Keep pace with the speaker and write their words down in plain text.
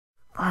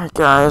Alright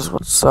guys,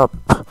 what's up?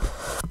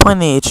 Playing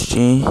the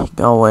HG,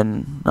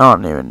 going, I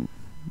don't even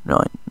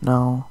really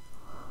know.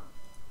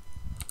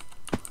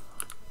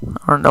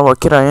 I don't know what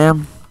kid I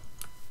am.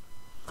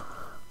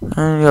 I'm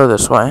gonna go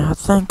this way. I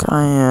think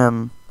I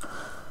am,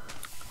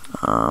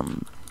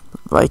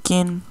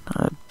 Viking?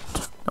 I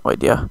have no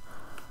idea.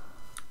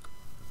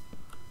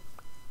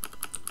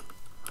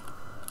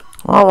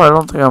 Well, I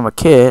don't think I'm a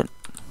kid,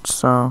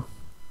 so.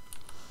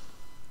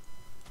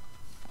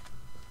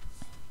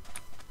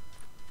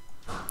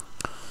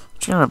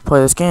 Just gonna play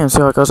this game and see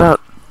how it goes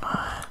out.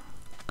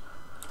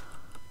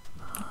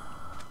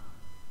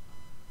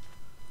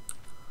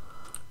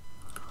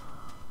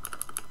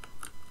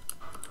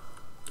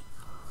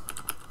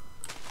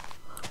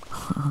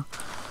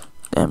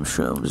 Damn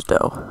shrooms,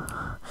 though.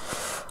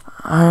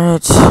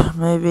 Alright,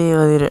 maybe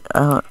later.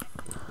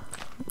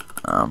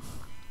 Don't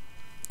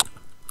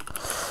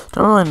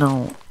really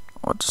know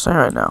what to say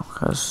right now,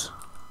 because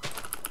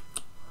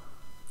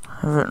I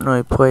haven't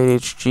really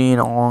played HG in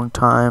a long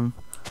time.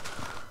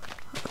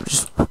 I'm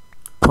just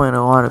playing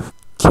a lot of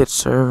kit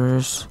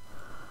servers.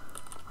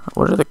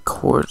 What are the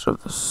cores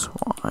of this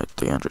one? Like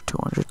 300,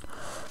 200.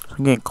 So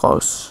I'm getting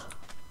close.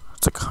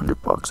 It's like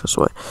 $100 this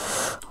way.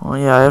 Well,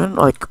 yeah, I haven't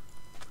like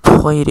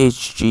played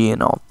HG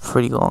in a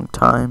pretty long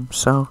time,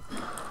 so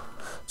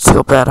see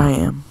how bad I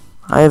am.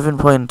 I have been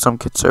playing some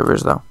kit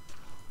servers though.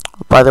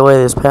 By the way,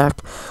 this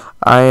pack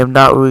I am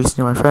not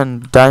releasing my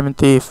friend Diamond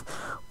Thief,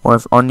 or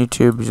if on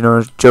YouTube he's known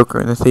as Joker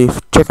and the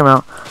Thief. Check him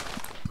out.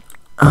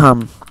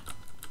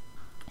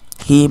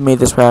 He made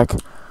this pack,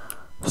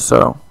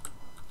 so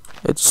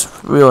it's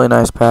really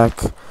nice pack.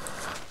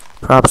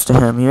 Props to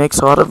him. He makes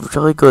a lot of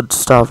really good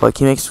stuff. Like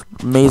he makes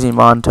amazing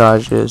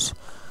montages.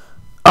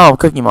 Oh,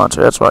 Cookie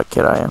Monster. That's what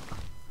kid I am.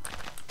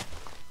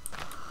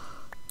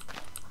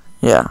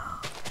 Yeah.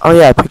 Oh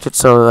yeah, I picked it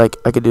so like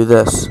I could do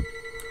this.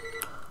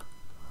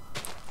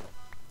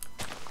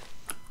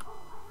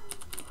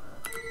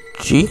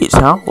 Jeez,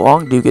 how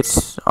long do you get?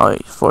 Oh,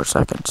 4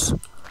 seconds.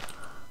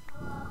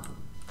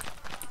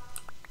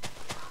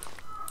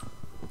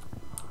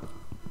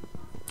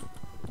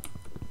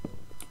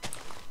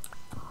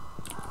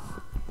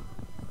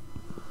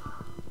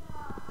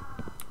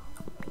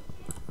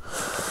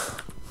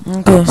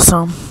 Okay,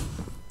 so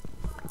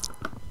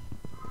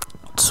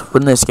let's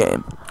win this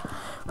game.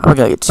 Probably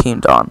gonna get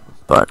teamed on,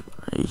 but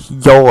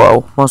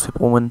YOLO. Most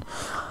people win.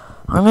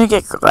 I'm gonna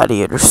get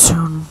Gladiator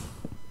soon.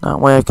 That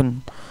way I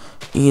can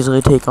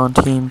easily take on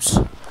teams.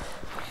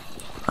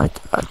 Like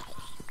I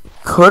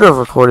could have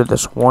recorded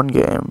this one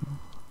game,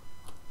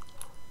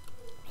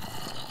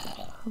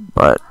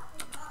 but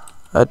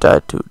I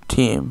died to a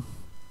team.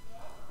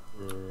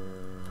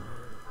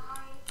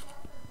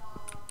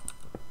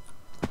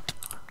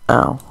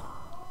 Ow.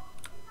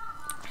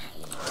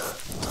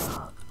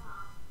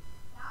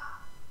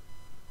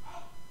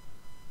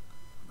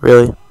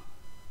 Really?